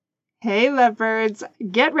Hey, lovebirds,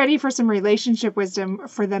 get ready for some relationship wisdom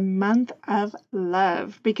for the month of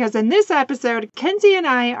love. Because in this episode, Kenzie and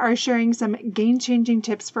I are sharing some game-changing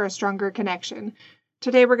tips for a stronger connection.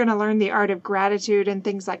 Today, we're going to learn the art of gratitude and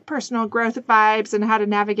things like personal growth vibes and how to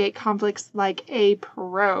navigate conflicts like a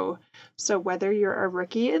pro. So whether you're a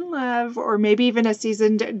rookie in love or maybe even a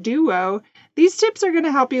seasoned duo, these tips are going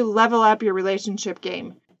to help you level up your relationship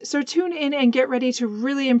game. So tune in and get ready to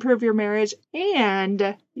really improve your marriage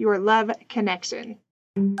and your love connection.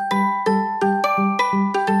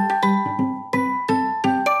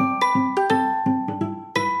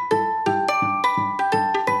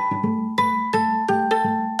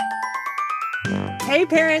 Hey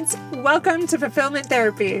parents, welcome to Fulfillment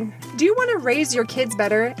Therapy. Do you want to raise your kids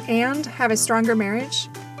better and have a stronger marriage?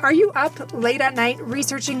 Are you up late at night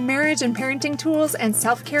researching marriage and parenting tools and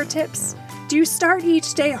self-care tips? Do you start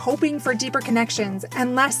each day hoping for deeper connections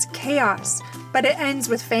and less chaos, but it ends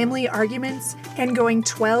with family arguments and going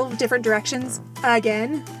 12 different directions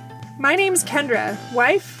again? My name's Kendra,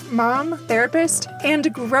 wife, mom, therapist,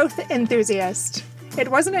 and growth enthusiast. It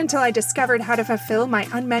wasn't until I discovered how to fulfill my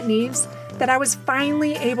unmet needs that I was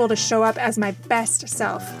finally able to show up as my best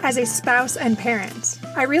self as a spouse and parent.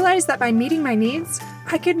 I realized that by meeting my needs,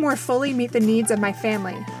 I could more fully meet the needs of my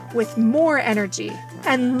family with more energy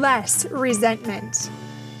and less resentment.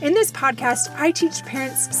 In this podcast, I teach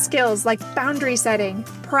parents skills like boundary setting,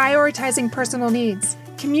 prioritizing personal needs,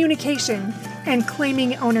 communication, and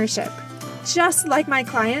claiming ownership. Just like my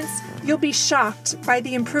clients, you'll be shocked by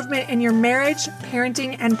the improvement in your marriage,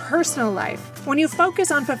 parenting, and personal life when you focus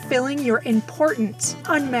on fulfilling your important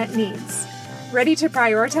unmet needs. Ready to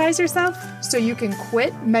prioritize yourself so you can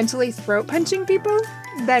quit mentally throat punching people?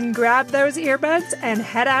 Then grab those earbuds and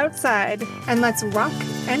head outside, and let's rock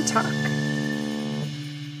and talk.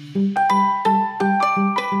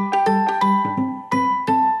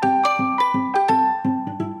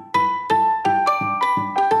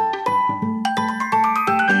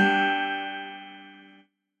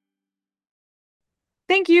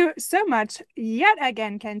 Thank you so much yet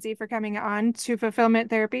again, Kenzie, for coming on to Fulfillment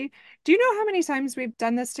Therapy. Do you know how many times we've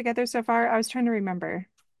done this together so far? I was trying to remember.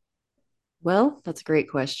 Well, that's a great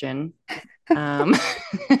question. Um,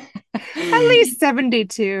 At least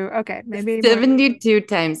 72. Okay, maybe more. 72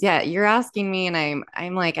 times. Yeah, you're asking me, and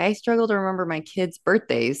I'm like, I struggle to remember my kids'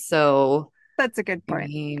 birthdays. So, That's a good I point.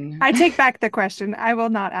 mean, I take back the question. I will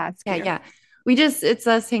not ask yeah, you. yeah. It's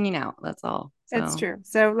us hanging out. That's all. It's So, true.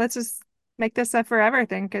 So let's just make this a forever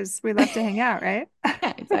thing because we love to hang out, right?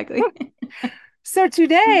 yeah, exactly. So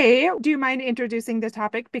today, do you mind introducing the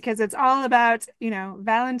topic? Because it's all about,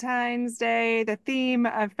 Valentine's Day, the theme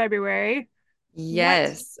of February. What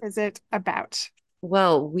Yes. is it about?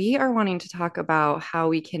 Well, we are wanting to talk about how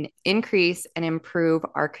we can increase and improve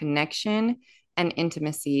our connection and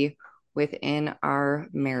intimacy within our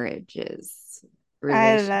marriages,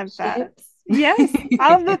 I love that. relationships. Yes,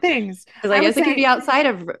 all of the things. Because I I would guess it can say, be outside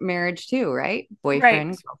of marriage too, right? right,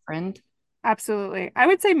 Boyfriend, girlfriend. absolutely. I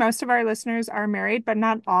would say most of our listeners are married, but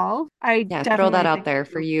not all. I Yeah, throw that definitely out think there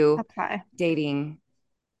for you you apply. dating.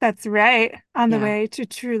 That's right. On the Yeah. way to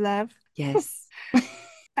true love. Yes.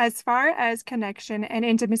 As far as connection and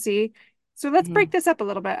intimacy, so let's break Mhm. this up a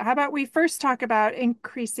little bit. How about we first talk about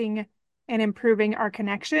increasing and improving our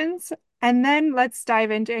connections, and then let's dive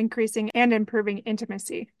into increasing and improving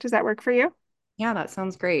intimacy. Does that work for you? Yeah, that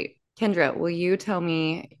sounds great. Kendra, will you tell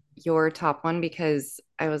me your top one? Because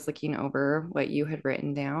I was looking over what you had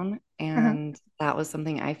written down, Uh-huh. and that was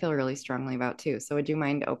something I feel really strongly about too. So would you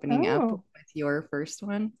mind opening up with Oh, your first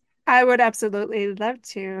one? I would absolutely love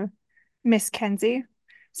to, Miss Kenzie.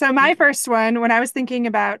 So my Thank you. first one, when I was thinking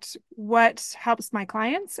about what helps my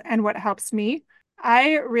clients and what helps me,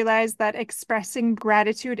 I realized that expressing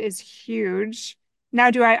gratitude is huge. Now,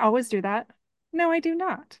 do I always do that? No, I do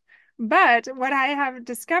not. But what I have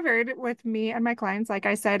discovered with me and my clients, like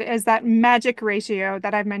I said, is that magic ratio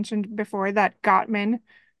that I've mentioned before that Gottman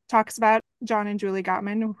talks about, John and Julie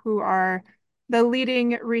Gottman, who are the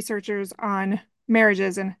leading researchers on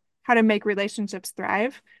marriages and how to make relationships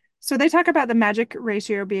thrive. So they talk about the magic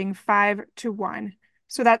ratio being 5 to 1.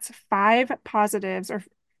 So that's five positives or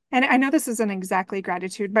and I know this isn't exactly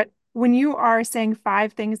gratitude, but when you are saying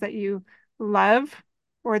five things that you love,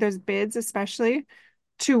 or those bids especially,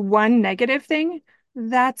 to one negative thing,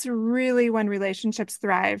 that's really when relationships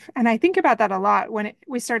thrive. And I think about that a lot when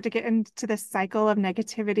we start to get into this cycle of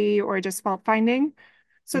negativity or just fault finding.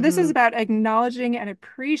 So this is Hmm. about acknowledging and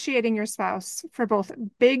appreciating your spouse for both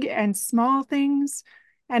big and small things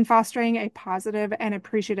and fostering a positive and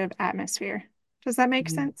appreciative atmosphere. Does that make Mhm.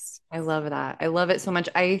 sense? I love that. I love it so much.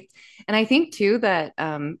 I think too that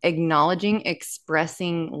acknowledging,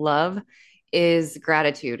 expressing love is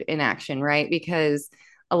gratitude in action, right? Because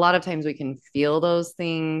a lot of times we can feel those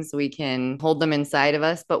things, we can hold them inside of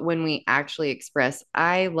us, but when we actually express,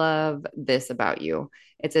 I love this about you,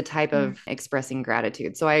 it's a type Mm, of expressing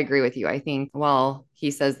gratitude. So I agree with you. I think while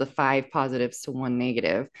he says the five positives to one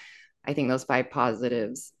negative, I think those five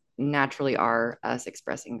positives naturally are us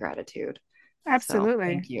expressing gratitude. So absolutely.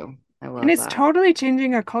 thank you. I And love it's that. totally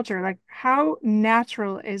changing a culture. Like, how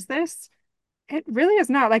natural is this? It really is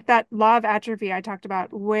not like that law of atrophy I talked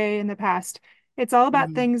about way in the past. It's all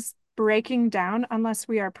about Mhm. things breaking down unless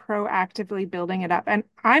we are proactively building it up. And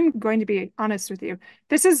I'm going to be honest with you.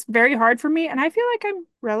 This is very hard for me, and I feel like I'm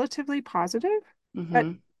relatively positive, but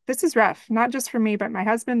Mhm. this is rough, not just for me, but my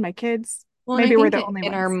husband, my kids. Well, and I Maybe we're think the only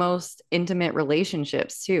in our ones. most intimate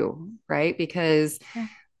relationships too, right? Because Yeah.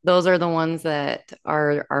 those are the ones that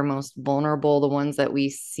are most vulnerable, the ones that we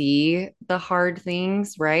see the hard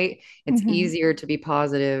things, right? It's Hmm. easier to be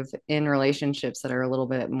positive in relationships that are a little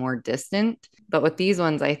bit more distant. But with these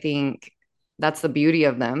ones, I think that's the beauty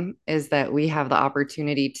of them is that we have the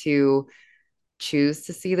opportunity to choose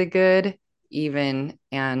to see the good, even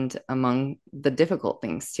and among the difficult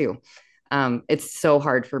things too. It's so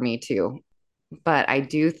hard for me too. But I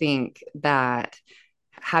do think that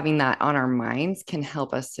having that on our minds can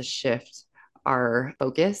help us to shift our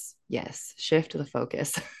focus. Yes, shift the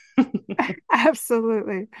focus.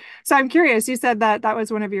 Absolutely. So I'm curious, you said that that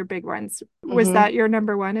was one of your big ones. Was Hmm. that your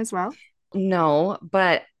number one as well? No,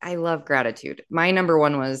 but I love gratitude. My number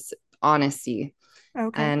one was honesty.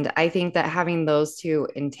 Okay. And I think that having those two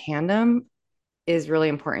in tandem is really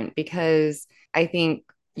important because I think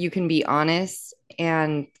you can be honest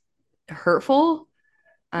and hurtful.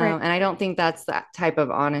 Right. And I don't think that's that type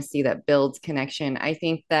of honesty that builds connection. I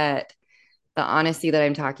think that the honesty that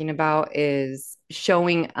I'm talking about is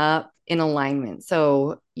showing up in alignment.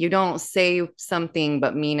 So you don't say something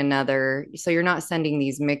but mean another. So you're not sending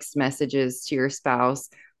these mixed messages to your spouse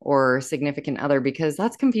or significant other because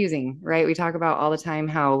that's confusing, right? We talk about all the time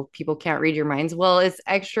how people can't read your minds. Well, it's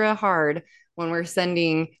extra hard when we're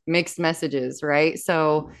sending mixed messages, right?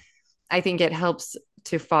 So I think it helps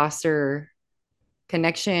to foster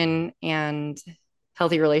connection and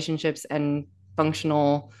healthy relationships and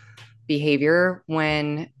functional behavior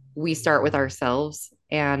when we start with ourselves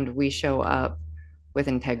and we show up with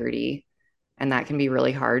integrity. And that can be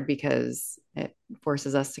really hard because it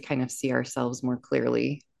forces us to kind of see ourselves more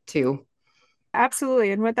clearly, too.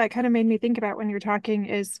 Absolutely. And what that kind of made me think about when you're talking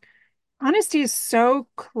is honesty is so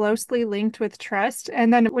closely linked with trust.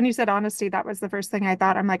 And then when you said honesty, that was the first thing I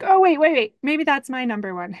thought. I'm like, oh, wait. Maybe that's my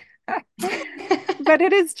number one. But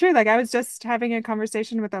it is true. Like I was just having a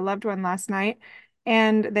conversation with a loved one last night,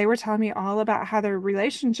 and they were telling me all about how their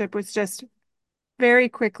relationship was just very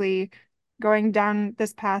quickly going down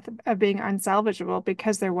this path of being unsalvageable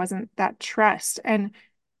because there wasn't that trust. And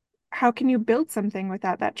how can you build something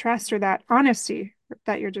without that trust or that honesty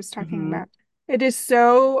that you're just talking Mm-hmm. about? It is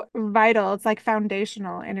so vital. It's like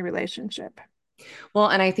foundational in a relationship, Well,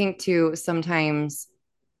 and I think too, sometimes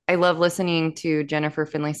I love listening to Jennifer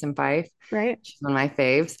Finlayson Fife. right? She's one of my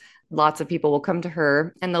faves. Lots of people will come to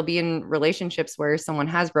her and they'll be in relationships where someone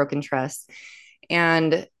has broken trust.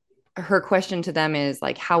 And her question to them is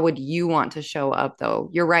like, how would you want to show up though?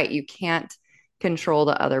 You're right. You can't control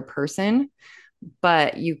the other person,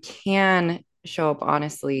 but you can show up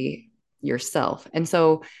honestly yourself. And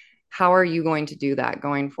so, how are you going to do that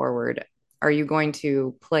going forward? Are you going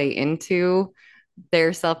to play into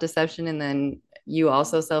their self deception and then you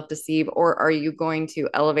also self deceive? Or are you going to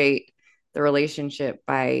elevate the relationship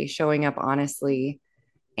by showing up honestly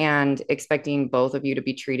and expecting both of you to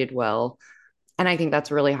be treated well? And I think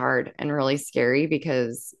that's really hard and really scary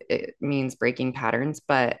because it means breaking patterns.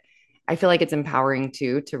 But I feel like it's empowering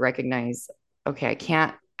too to recognize, okay,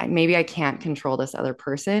 maybe I can't control this other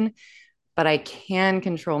person, but I can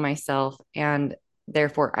control myself. And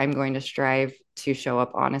therefore, I'm going to strive to show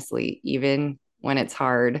up honestly, even when it's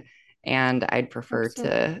hard. And I'd prefer Absolutely.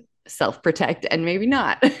 to self protect and maybe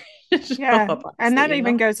not show Yeah. up And honestly, that you know?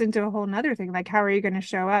 even goes into a whole nother thing. Like, how are you going to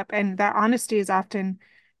show up? And that honesty is often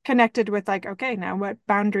connected with, like, okay, now what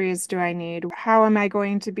boundaries do I need? How am I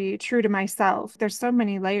going to be true to myself? There's so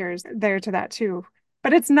many layers there to that, too.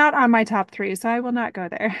 But it's not on my top three, so I will not go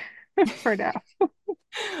there for now.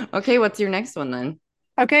 Okay, what's your next one then?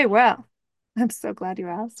 Okay, well, I'm so glad you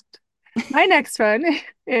asked. My next one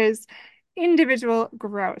is individual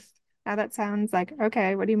growth. Now, that sounds like,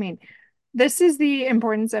 okay, what do you mean? This is the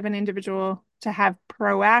importance of an individual to have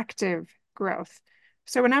proactive growth.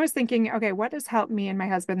 So when I was thinking, okay, what has helped me and my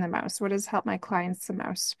husband the most? What has helped my clients the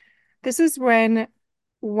most? This is when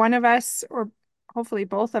one of us, or hopefully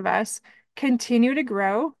both of us, continue to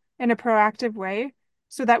grow in a proactive way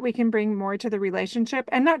so that we can bring more to the relationship,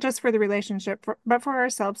 and not just for the relationship, but for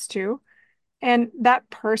ourselves too. And that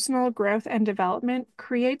personal growth and development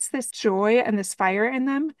creates this joy and this fire in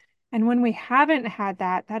them. And when we haven't had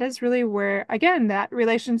that, that is really where, again, that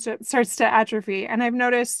relationship starts to atrophy. And I've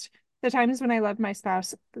noticed the times when I love my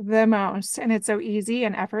spouse the most, and it's so easy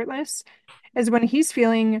and effortless, is when he's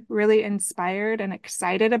feeling really inspired and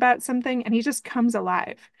excited about something and he just comes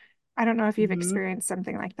alive. I don't know if you've Mhm. experienced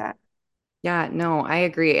something like that. Yeah, no, I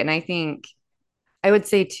agree. And I think I would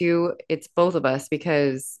say too, it's both of us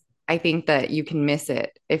because I think that you can miss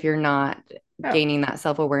it if you're not Oh, gaining that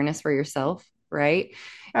self-awareness for yourself, right?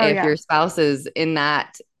 oh If yeah. your spouse is in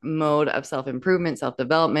that mode of self-improvement,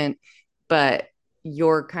 self-development, but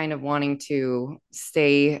you're kind of wanting to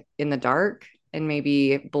stay in the dark and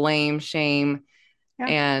maybe blame, shame, Yeah,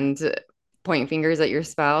 and point fingers at your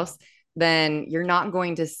spouse, then you're not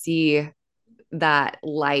going to see that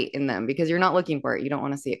light in them because you're not looking for it. You don't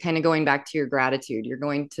want to see it. Kind of going back to your gratitude, you're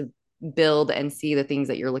going to build and see the things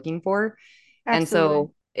that you're looking for. And absolutely.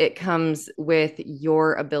 so it comes with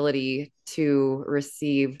your ability to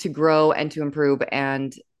receive, to grow, and to improve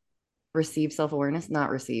and receive self awareness, not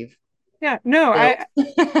receive, Yeah, no,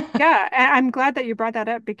 build. yeah, I'm glad that you brought that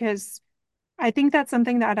up because I think that's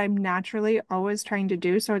something that I'm naturally always trying to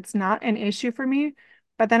do. So it's not an issue for me.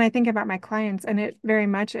 But then I think about my clients, and it very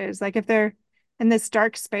much is. Like if they're in this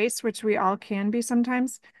dark space, which we all can be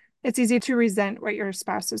sometimes, it's easy to resent what your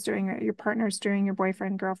spouse is doing, or your partner's doing, your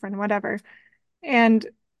boyfriend, girlfriend, whatever. And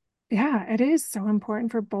yeah, it is so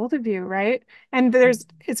important for both of you, right? And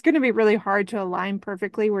it's going to be really hard to align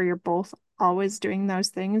perfectly where you're both always doing those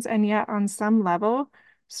things. And yet, on some level,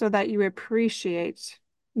 so that you appreciate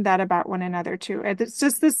that about one another too. It's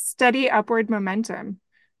just this steady upward momentum.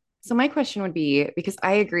 So my question would be, because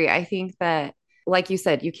I agree, I think that, like you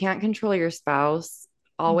said, you can't control your spouse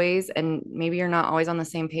always, and maybe you're not always on the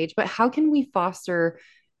same page, but how can we foster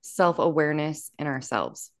self-awareness in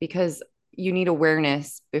ourselves? Because you need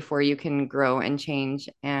awareness before you can grow and change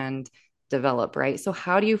and develop, right? So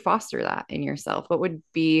how do you foster that in yourself? What would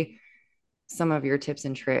be some of your tips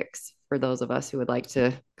and tricks for those of us who would like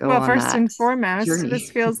to go Well, on first that and foremost, journey? this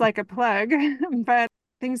feels like a plug, but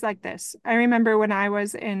things like this. I remember when I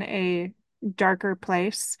was in a darker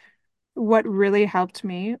place, what really helped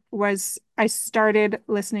me was I started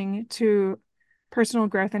listening to personal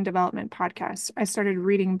growth and development podcasts. I started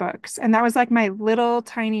reading books, and that was like my little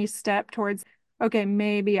tiny step towards, okay,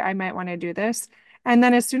 maybe I might want to do this. And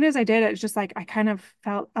then as soon as I did, it's just like I kind of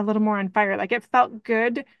felt a little more on fire. Like it felt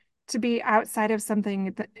good to be outside of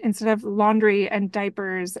something instead of laundry and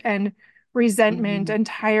diapers and resentment Mhm. and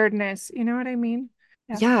tiredness. You know what I mean?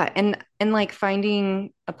 Yeah, Yeah, and like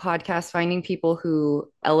finding a podcast, finding people who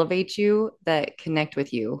elevate you that connect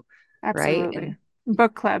with you, right? absolutely. And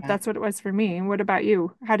Book club, yeah, that's what it was for me. What about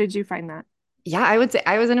you? How did you find that? yeah, I would say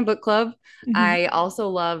I was in a book club. Hmm. I also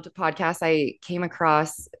loved podcasts. I came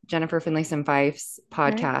across Jennifer Finlayson Fife's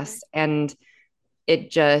Right? podcast, and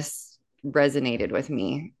it just resonated with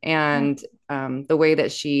me. Yeah. And the way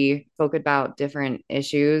that she spoke about different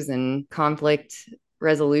issues and conflict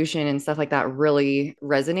resolution and stuff like that really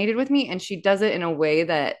resonated with me. And she does it in a way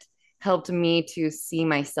that helped me to see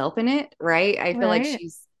myself in it, right? I feel like Right.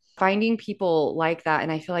 she's finding people like that.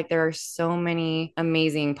 And I feel like there are so many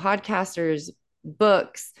amazing podcasters,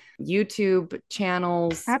 books, YouTube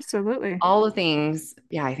channels, Absolutely. all the things.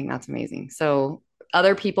 Yeah, I think that's amazing. So,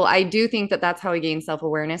 other people, I do think that that's how we gain self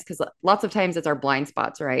awareness because lots of times it's our blind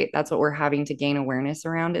spots, right? That's what we're having to gain awareness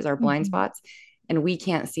around is our blind Hmm. spots. And we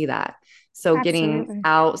can't see that. So, getting Absolutely.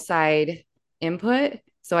 outside input.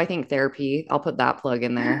 So, I think therapy, I'll put that plug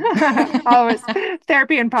in there. Always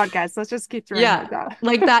therapy and podcasts. Let's just keep throwing Yeah, those out.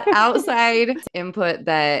 like that outside input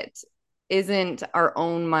that isn't our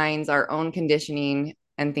own minds, our own conditioning,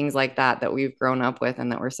 and things like that that we've grown up with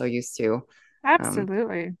and that we're so used to. Um,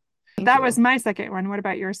 Absolutely. thank That was you. my second one. What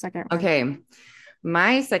about your second one? Okay.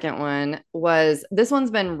 My second one was this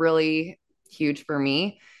one's been really huge for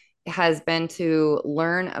me. It has been to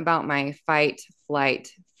learn about my fight,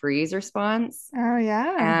 flight, freeze response Oh,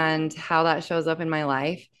 yeah. and how that shows up in my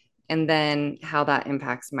life, and then how that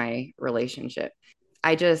impacts my relationship.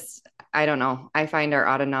 I just, I don't know. I find our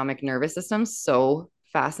autonomic nervous system so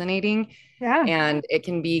fascinating, Yeah. and it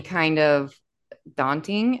can be kind of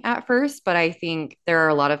daunting at first, but I think there are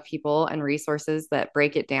a lot of people and resources that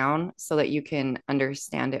break it down so that you can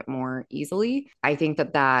understand it more easily. I think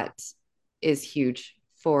that that is huge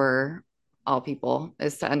for all people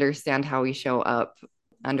is to understand how we show up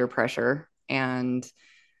under pressure and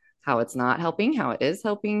how it's not helping, how it is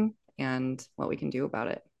helping, and what we can do about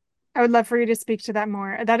it. I would love for you to speak to that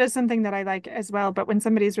more. That is something that I like as well. But when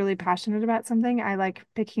somebody's really passionate about something, I like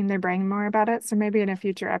picking their brain more about it. So maybe in a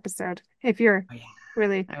future episode, if you're Oh, yeah.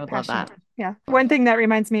 really I would love passionate. that. Yeah. One thing that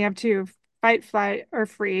reminds me of too, fight, flight, or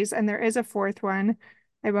freeze. And there is a fourth one.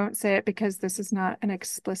 I won't say it because this is not an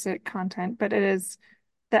explicit content, but it is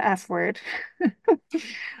the F word.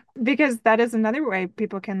 Because that is another way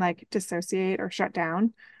people can like dissociate or shut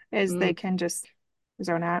down, is they Mm, can just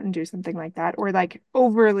zone out and do something like that, or like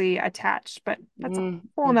overly attached. But that's a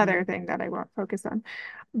whole nother mhm. thing that I won't focus on.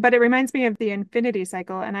 But it reminds me of the infinity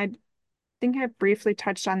cycle. And I think I've briefly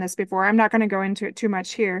touched on this before. I'm not going to go into it too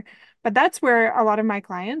much here, but that's where a lot of my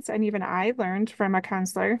clients and even I learned from a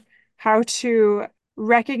counselor how to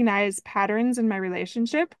recognize patterns in my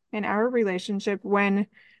relationship, in our relationship, when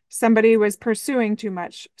somebody was pursuing too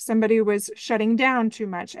much, somebody was shutting down too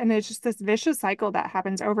much. And it's just this vicious cycle that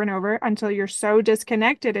happens over and over until you're so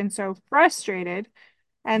disconnected and so frustrated.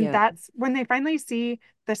 And Yeah, that's when they finally see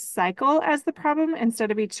the cycle as the problem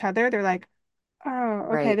instead of each other. They're like, oh,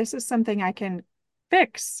 okay, right, this is something I can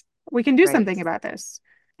fix. We can do right, something about this.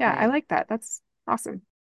 Yeah, I right. like that. That's awesome.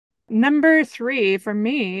 Number three for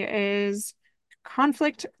me is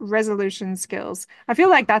conflict resolution skills. I feel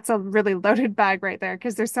like that's a really loaded bag right there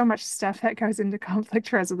because there's so much stuff that goes into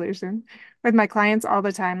conflict resolution with my clients all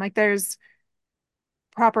the time. Like there's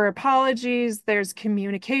proper apologies, there's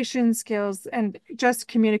communication skills, and just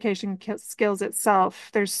communication skills itself.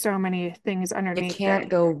 There's so many things It underneath can't there.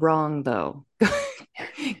 go wrong though.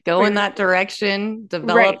 Go in Wait, that direction,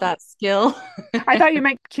 develop right. that skill. I thought you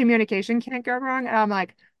meant communication can't go wrong. And I'm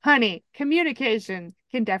like, honey, communication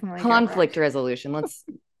can definitely go wrong. Conflict resolution.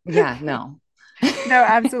 Yeah, no. No,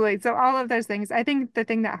 absolutely. So all of those things, I think the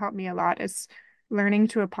thing that helped me a lot is learning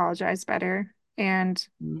to apologize better. And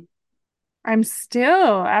I'm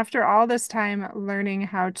still, after all this time, learning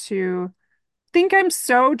how to think I'm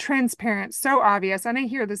so transparent, so obvious. And I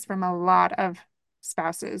hear this from a lot of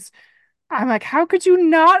spouses. I'm like, how could you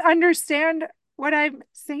not understand what I'm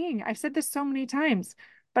saying? I've said this so many times,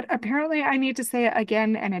 but apparently I need to say it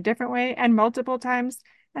again in a different way and multiple times.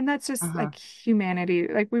 And that's just Uh-huh. like humanity.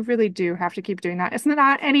 Like we really do have to keep doing that. It's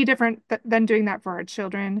not any different than doing that for our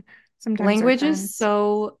children, sometimes our Language is friends.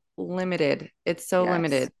 so limited. It's so Yes.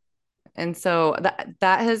 limited. And so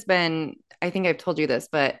that has been, I think I've told you this,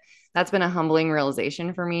 but that's been a humbling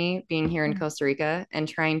realization for me being here in Mm. Costa Rica and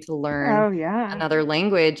trying to learn Oh, yeah. another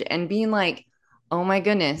language and being like, oh my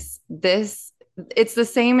goodness, this it's the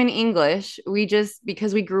same in English. We just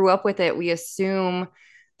because we grew up with it, we assume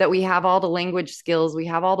that we have all the language skills, we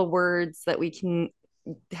have all the words that we can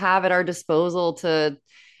have at our disposal to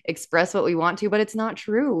express what we want to, but it's not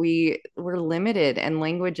true. We're limited and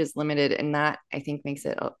language is limited, and that I think makes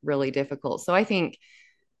it really difficult. So I think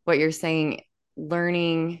what you're saying,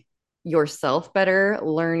 learning yourself better,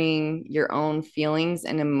 learning your own feelings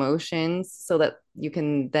and emotions so that you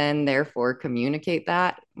can then therefore communicate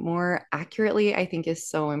that more accurately, I think is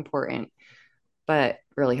so important, but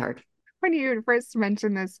really hard. When you first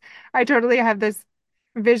mentioned this, I totally have this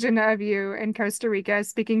vision of you in Costa Rica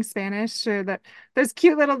speaking Spanish to those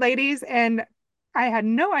cute little ladies, and I had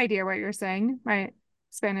no idea what you're saying. My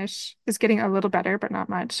Spanish is getting a little better, but not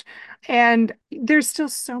much. And there's still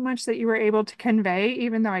so much that you were able to convey,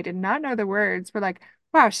 even though I did not know the words. We're like,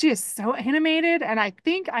 wow, she is so animated, and I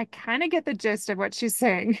think I kind of get the gist of what she's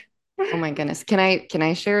saying. Oh my goodness. Can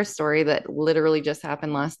I share a story that literally just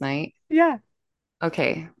happened last night? Yeah,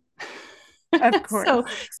 Okay. of So,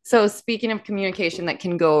 course. so speaking of communication that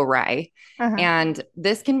can go awry, Uh-huh. and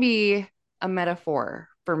this can be a metaphor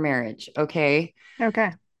for marriage, okay?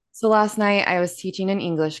 Okay. So last night I was teaching an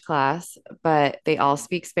English class, but they all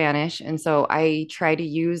speak Spanish, and so I try to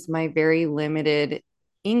use my very limited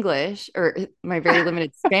English or my very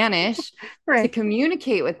limited Spanish to Right.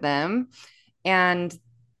 communicate with them, and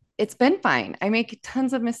it's been fine. I make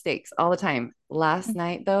tons of mistakes all the time. Last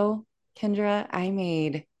night, though, Kendra, I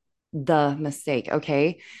made the mistake.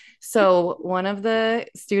 Okay. So one of the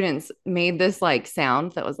students made this like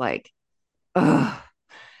sound that was like, ugh.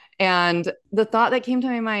 And the thought that came to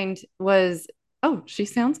my mind was, oh, she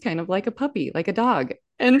sounds kind of like a puppy, like a dog.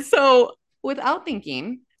 And so without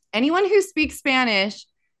thinking, anyone who speaks Spanish,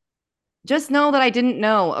 just know that I didn't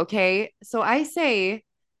know. Okay. So I say,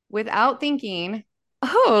 without thinking,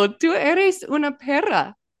 oh, tú eres una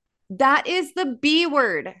perra. That is the B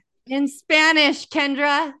word in Spanish,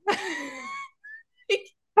 Kendra.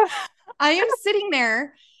 I am sitting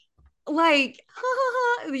there like,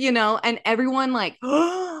 and everyone like,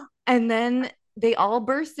 and then they all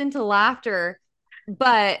burst into laughter,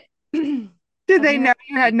 but Did they know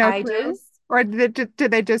you had no I clue? just, Or did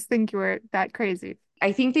they just think you were that crazy?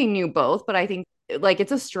 I think they knew both, but I think like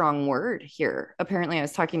it's a strong word here. Apparently, I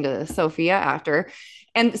was talking to Sophia after,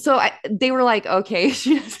 and so they were like, okay,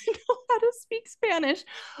 she doesn't know how to speak Spanish,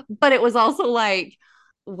 but it was also like,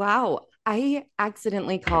 wow, I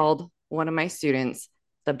accidentally called one of my students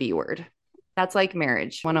the B word. That's like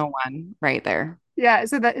marriage 101 right there. Yeah,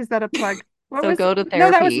 so that is that a plug? What So was go to No,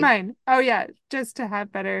 that was therapy. mine. Oh yeah, just to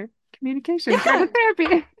have better communication. Go to Yeah,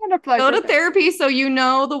 therapy. And a plug go for to therapy. therapy so you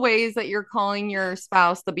know the ways that you're calling your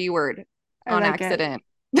spouse the B word I on like it. accident.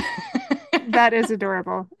 That is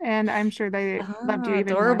adorable. And I'm sure they loved you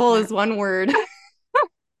even more Adorable for is one word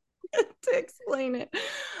to explain it.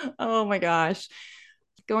 Oh my gosh.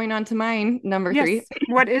 Going on to mine, number three. Yes.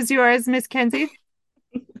 What is yours, Miss Kenzie?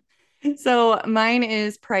 So mine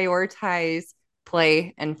is prioritize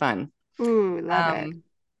play and fun. Ooh, love it. Um,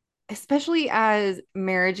 Especially as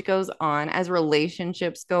marriage goes on, as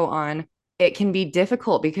relationships go on, it can be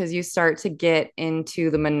difficult because you start to get into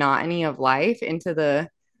the monotony of life, into the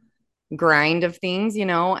grind of things,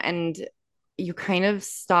 and you kind of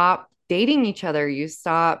stop dating each other. You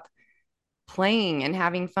stop playing and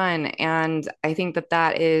having fun. And I think that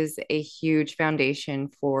that is a huge foundation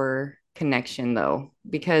for connection, though,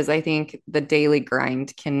 because I think the daily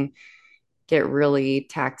grind can get really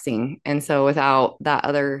taxing. And so without that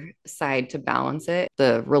other side to balance it,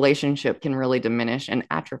 the relationship can really diminish and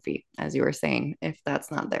atrophy, as you were saying, if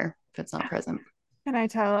that's not there, if it's not present. Can I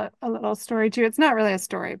tell a little story too? It's not really a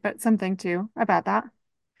story, but something too about that.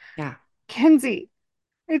 Yeah. Kenzie,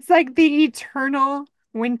 it's like the eternal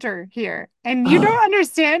winter here. And you Oh. don't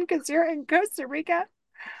understand because you're in Costa Rica.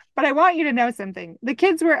 But I want you to know something. The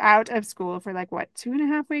kids were out of school for like what,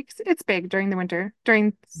 2.5 weeks? It's big during the winter,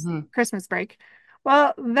 during Mhm. Christmas break.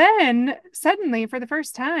 Well, then suddenly, for the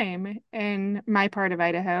first time in my part of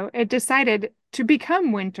Idaho, it decided to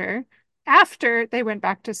become winter after they went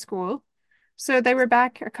back to school. So they were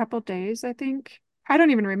back a couple days, I think. I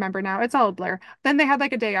don't even remember now. It's all a blur. Then they had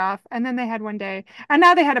like a day off, and then they had one day, and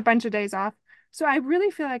now they had a bunch of days off. So I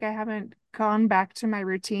really feel like I haven't gone back to my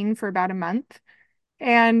routine for about a month.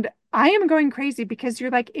 And I am going crazy because you're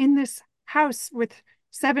like in this house with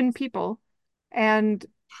 7 people, and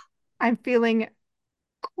I'm feeling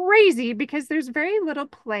crazy because there's very little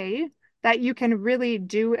play that you can really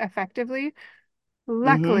do effectively. Mhm.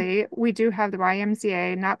 Luckily, we do have the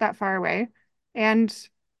YMCA not that far away and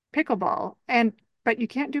pickleball. And but you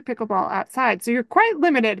can't do pickleball outside. So you're quite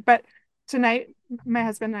limited. But tonight, my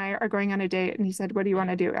husband and I are going on a date, and he said, "What do you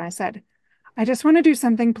want to do?" And I said, I just want to do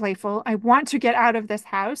something playful. I want to get out of this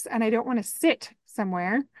house and I don't want to sit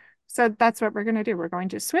somewhere. So that's what we're going to do. We're going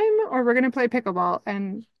to swim or we're going to play pickleball.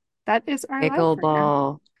 And that is our life right now.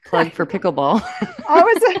 Pickleball. Plug for pickleball.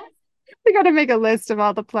 Always, we got to make a list of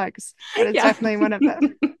all the plugs. That is Yeah. definitely one of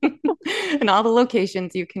them. And all the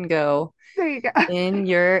locations you can go There you go. in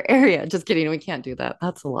your area. Just kidding. We can't do that.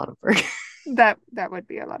 That's a lot of work. That would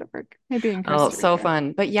be a lot of work. Maybe in Oh, Costa so Rica.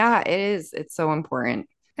 fun. But yeah, it is. It's so important.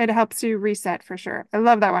 It helps you reset for sure. I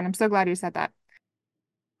love that one. I'm so glad you said that.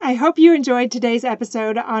 I hope you enjoyed today's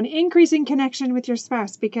episode on increasing connection with your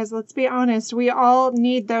spouse because let's be honest, we all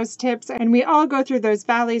need those tips and we all go through those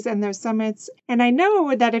valleys and those summits. And I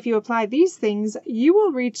know that if you apply these things, you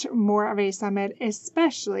will reach more of a summit,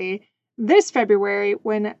 especially this February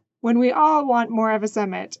when we all want more of a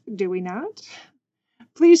summit, do we not?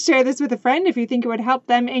 Please share this with a friend if you think it would help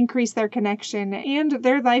them increase their connection and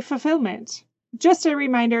their life fulfillment. Just a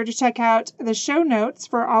reminder to check out the show notes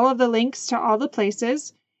for all of the links to all the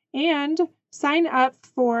places and sign up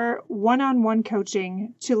for one-on-one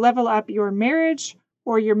coaching to level up your marriage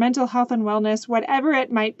or your mental health and wellness, whatever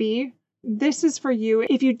it might be. This is for you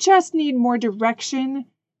if you just need more direction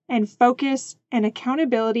and focus and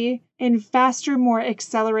accountability in faster, more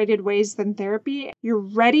accelerated ways than therapy. You're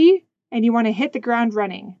ready and you want to hit the ground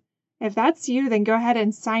running. If that's you, then go ahead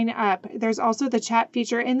and sign up. There's also the chat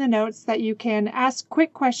feature in the notes that you can ask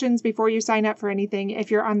quick questions before you sign up for anything if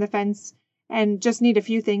you're on the fence and just need a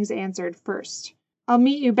few things answered first. I'll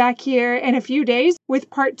meet you back here in a few days with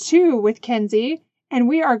part 2 with Kenzie, and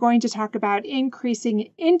we are going to talk about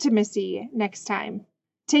increasing intimacy next time.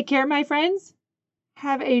 Take care, my friends.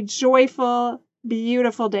 Have a joyful,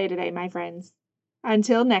 beautiful day today, my friends.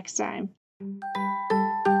 Until next time.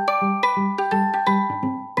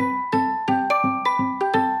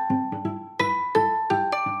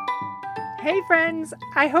 Hey friends,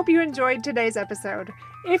 I hope you enjoyed today's episode.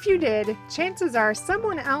 If you did, chances are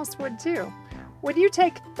someone else would too. Would you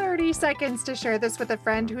take 30 seconds to share this with a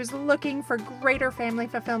friend who's looking for greater family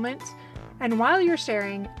fulfillment? And while you're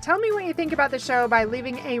sharing, tell me what you think about the show by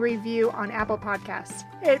leaving a review on Apple Podcasts.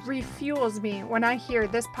 It refuels me when I hear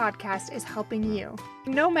this podcast is helping you,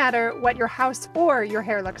 no matter what your house or your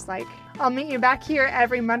hair looks like. I'll meet you back here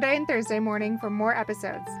every Monday and Thursday morning for more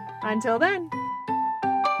episodes. Until then.